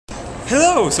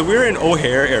Hello, so we're in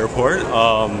O'Hare Airport.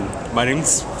 My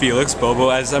name's Felix Bobo,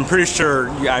 as I'm pretty sure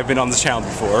I've been on this channel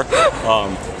before.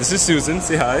 This is Susan,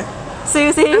 say hi.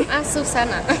 Susie. I'm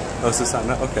Susanna. Oh,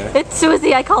 Susanna, okay. It's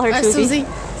Susie, I call her Susie.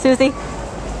 Susie.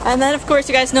 And then of course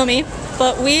you guys know me,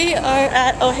 but we are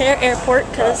at O'Hare Airport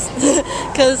because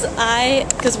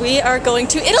we are going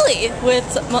to Italy with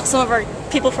some of our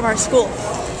people from our school.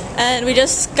 And we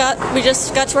just got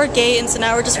to our gate, and so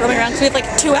now we're just roaming around because we have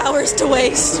like 2 hours to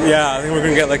waste. Yeah, I think we're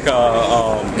gonna get like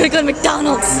we're gonna go to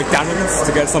McDonald's. McDonald's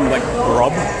to get some like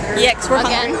grub. Yeah, because we're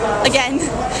hungry. Again.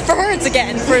 For her it's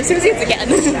again. For Susie it's again.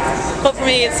 But for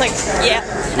me it's like, yeah.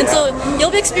 And so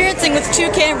you'll be experiencing with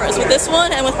 2 cameras, with this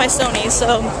one and with my Sony,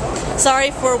 so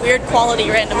sorry for weird quality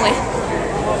randomly.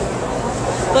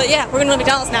 But yeah, we're gonna go to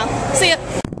McDonald's now. See ya!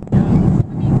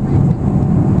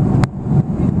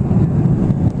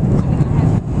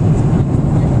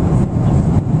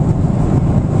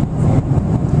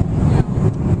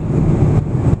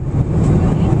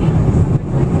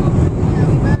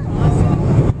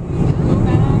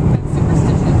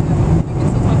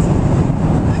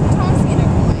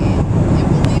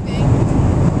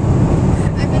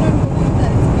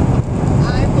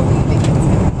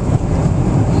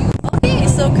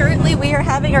 Currently we are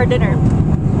having our dinner.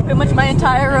 Pretty much my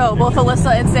entire row, both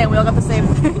Alyssa and Sam, we all got the same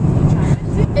thing.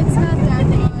 It's not that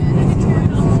good.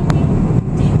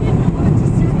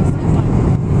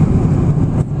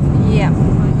 Yeah.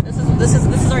 This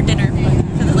is our dinner.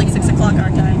 Because it's like 6 o'clock our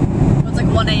time. It's like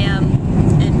 1 a.m.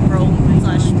 in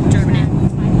Rome/Germany.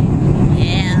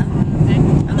 Yeah.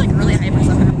 I'm like really hyper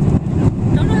somehow.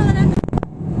 Don't know how that happened.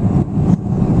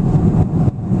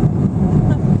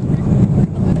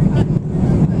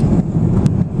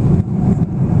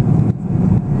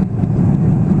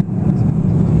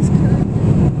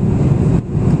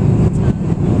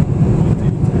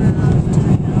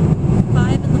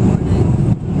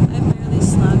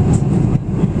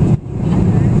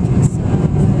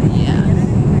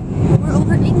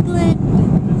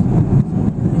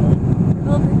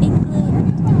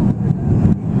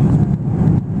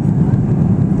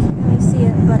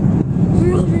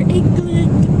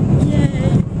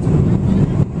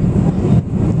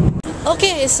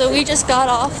 Okay, so we just got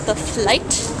off the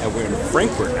flight. And we're in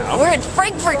Frankfurt now. We're in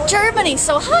Frankfurt, Germany,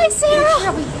 so hi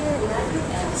Sarah!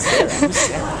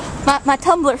 my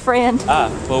Tumblr friend.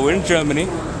 Well, we're in Germany.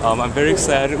 I'm very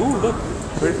excited. Ooh, look,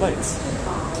 great lights.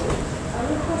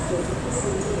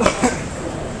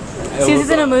 Susie's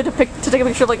in a mood to take a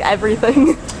picture of like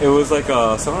everything. It was like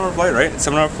a 7-hour flight, right?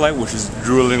 7-hour flight, which is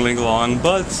drooling long,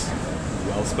 but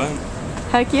well spent.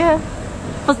 Heck yeah.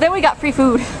 Plus then we got free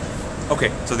food.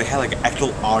 Okay, so they had like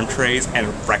actual entrees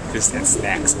and breakfast and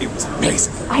snacks. It was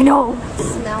amazing. I know. It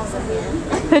smells in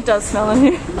here. It does smell in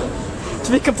here.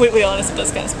 To be completely honest, it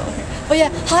does kind of smell in here. But yeah,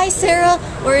 hi Sarah.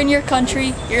 We're in your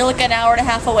country. You're like an hour and a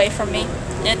half away from me.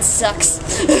 It sucks.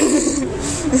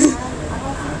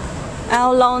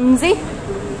 Alonzi.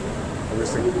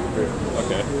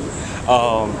 Okay.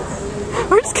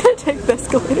 We're just gonna take the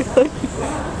escalator thing.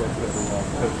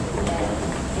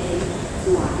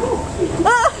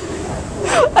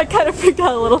 I kind of freaked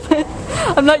out a little bit.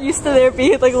 I'm not used to there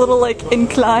being like a little like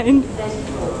incline.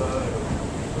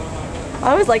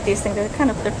 I always like these things.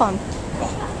 They're fun.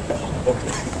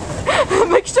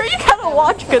 Make sure you kind of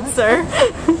watch, good sir.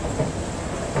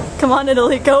 Come on,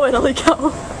 Italy, go, Italy,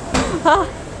 go.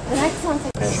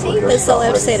 This is all I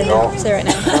have to say right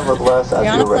now. Nevertheless, We're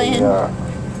on a plane.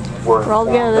 We're all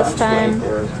together this time.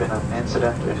 There's been an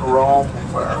incident in Rome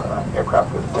where an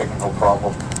aircraft with a technical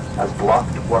problem has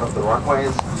blocked one of the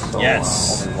runways. So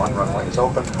yes. Only one runway is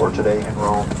open for today in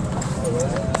Rome.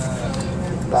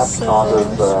 That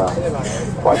causes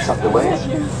quite some delays.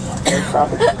 Air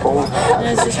traffic control.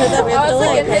 I just heard that we have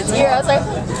delay.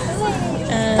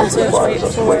 And so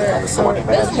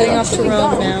heading off to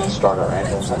Rome now. Start our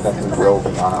engines and then we will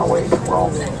be on our way to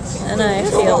Rome. And I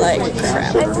feel like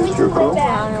crap.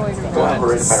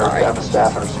 Sorry. I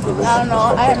don't know,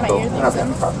 I had my ears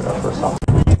in.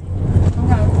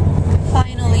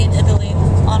 Finally in Italy,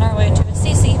 on our way to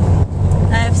Assisi.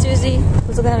 I have Susie,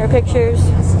 who's looking at her pictures.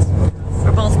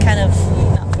 We're both kind of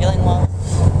not feeling well.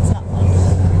 It's not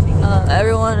fun.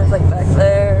 Everyone is like back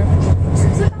there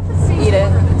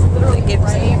eating. They gave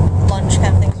us like lunch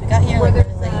kind of things. We got here like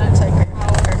really late. It's like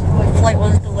our flight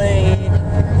was delayed.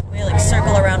 We like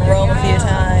circle around Rome a few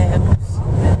times.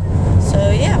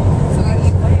 So yeah,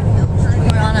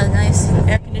 we're on a nice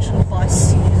air-conditioned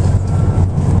bus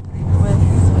with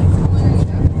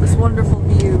this wonderful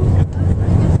view.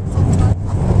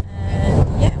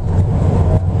 And yeah,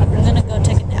 we're gonna go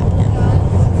take a nap now.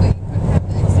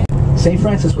 St.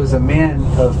 Francis was a man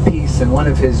of peace, and one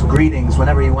of his greetings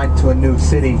whenever he went to a new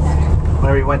city,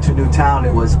 whenever he went to a new town,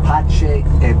 it was pace e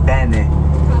bene,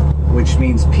 which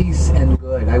means peace and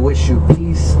good. I wish you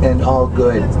peace and all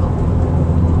good.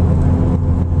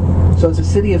 So it's a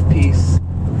city of peace.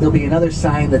 There'll be another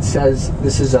sign that says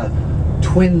this is a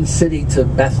twin city to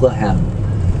Bethlehem.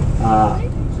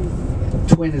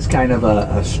 Twin is kind of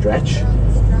a stretch,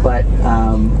 but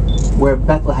where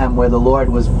Bethlehem, where the Lord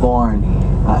was born,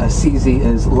 Assisi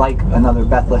is like another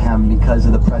Bethlehem because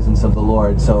of the presence of the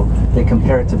Lord. So they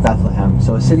compare it to Bethlehem.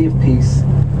 So a city of peace,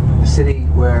 a city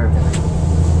where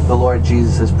the Lord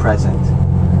Jesus is present.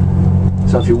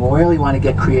 So if you really want to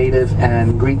get creative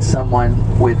and greet someone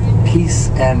with peace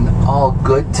and all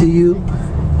good to you,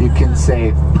 you can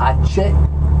say pace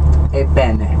e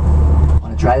bene.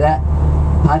 Want to try that?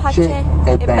 Pace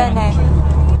e bene.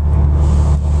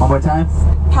 One more time.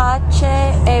 Pace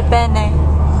e bene.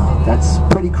 That's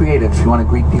pretty creative. If you want to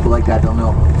greet people like that, they'll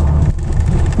know.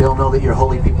 They'll know that you're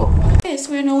holy people. Okay,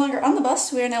 so we're no longer on the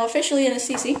bus. We are now officially in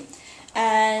Assisi,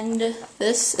 and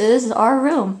this is our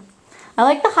room. I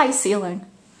like the high ceiling.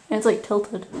 And it's like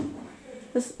tilted.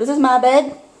 This is my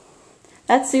bed.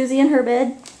 That's Susie in her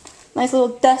bed. Nice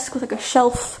little desk with like a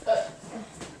shelf,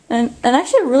 and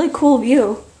actually a really cool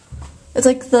view. It's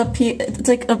like it's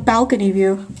like a balcony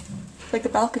view. It's like the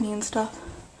balcony and stuff.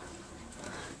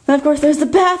 And of course there's the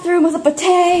bathroom with a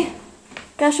bidet.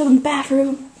 Gotta show them the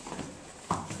bathroom.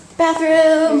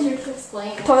 Bathroom,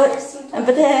 toilet, and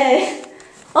bidet.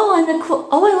 Oh, and the cool.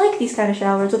 Oh, I like these kind of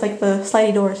showers with like the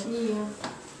slidey doors. Yeah.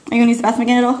 Are you gonna use the bathroom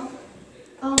again at all?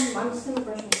 I'm just gonna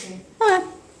brush my teeth. Okay.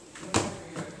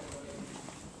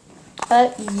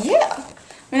 But yeah,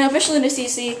 we're now officially in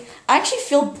Assisi. I actually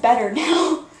feel better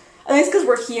now. I think it's because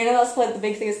we're here now. That's probably the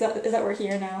big thing is that we're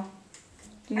here now.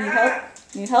 Do you need help?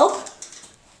 Need help?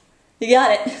 You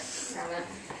got it.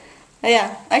 But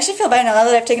yeah, I actually feel better now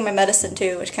that I've taken my medicine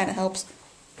too, which kind of helps.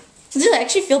 I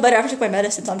actually feel better after I took my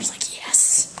medicine, so I'm just like,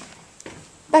 yes.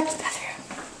 Back to the bathroom.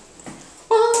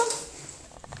 Well,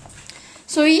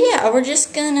 so yeah, we're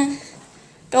just gonna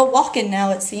go walking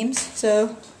now, it seems.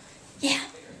 So, yeah.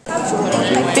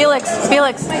 Felix,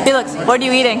 what are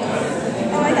you eating?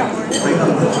 Oh, I got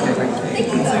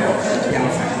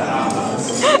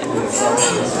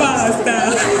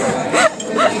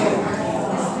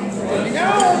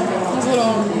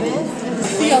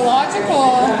Theological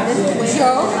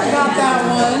joke about that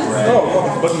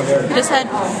one. We just had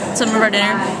some of our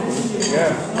dinner.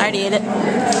 I already ate it.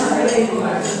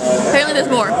 Apparently there's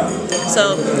more.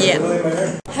 So, yeah.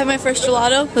 I have my first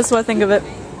gelato. This is what I think of it.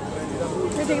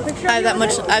 I have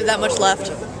that much left.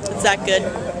 It's that good.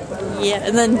 Yeah,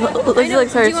 and then Lizzie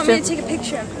likes hers. Do you want me to take a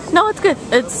picture of it? No, it's good.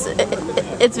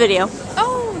 It's video.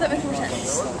 Oh, that makes more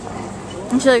sense.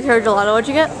 And she likes her gelato. What'd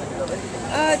you get?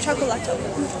 Chocolato.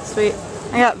 Sweet.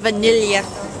 I got vanilla.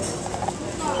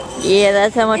 Yeah,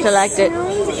 that's how much I liked it. It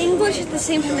sounds English at the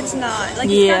same time it's not. Like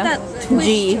Yeah. it's got that twist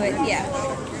G. to it. Yeah.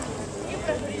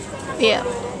 Yeah.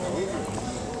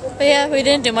 But yeah, we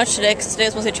didn't do much today because today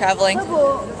was mostly traveling.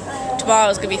 Tomorrow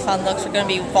is gonna be fun though, 'cause we're gonna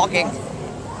be walking.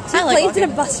 I like Planes walking. in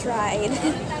a bus ride.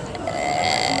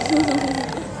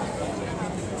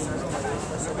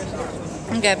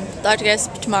 Okay, talk to you guys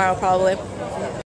tomorrow probably.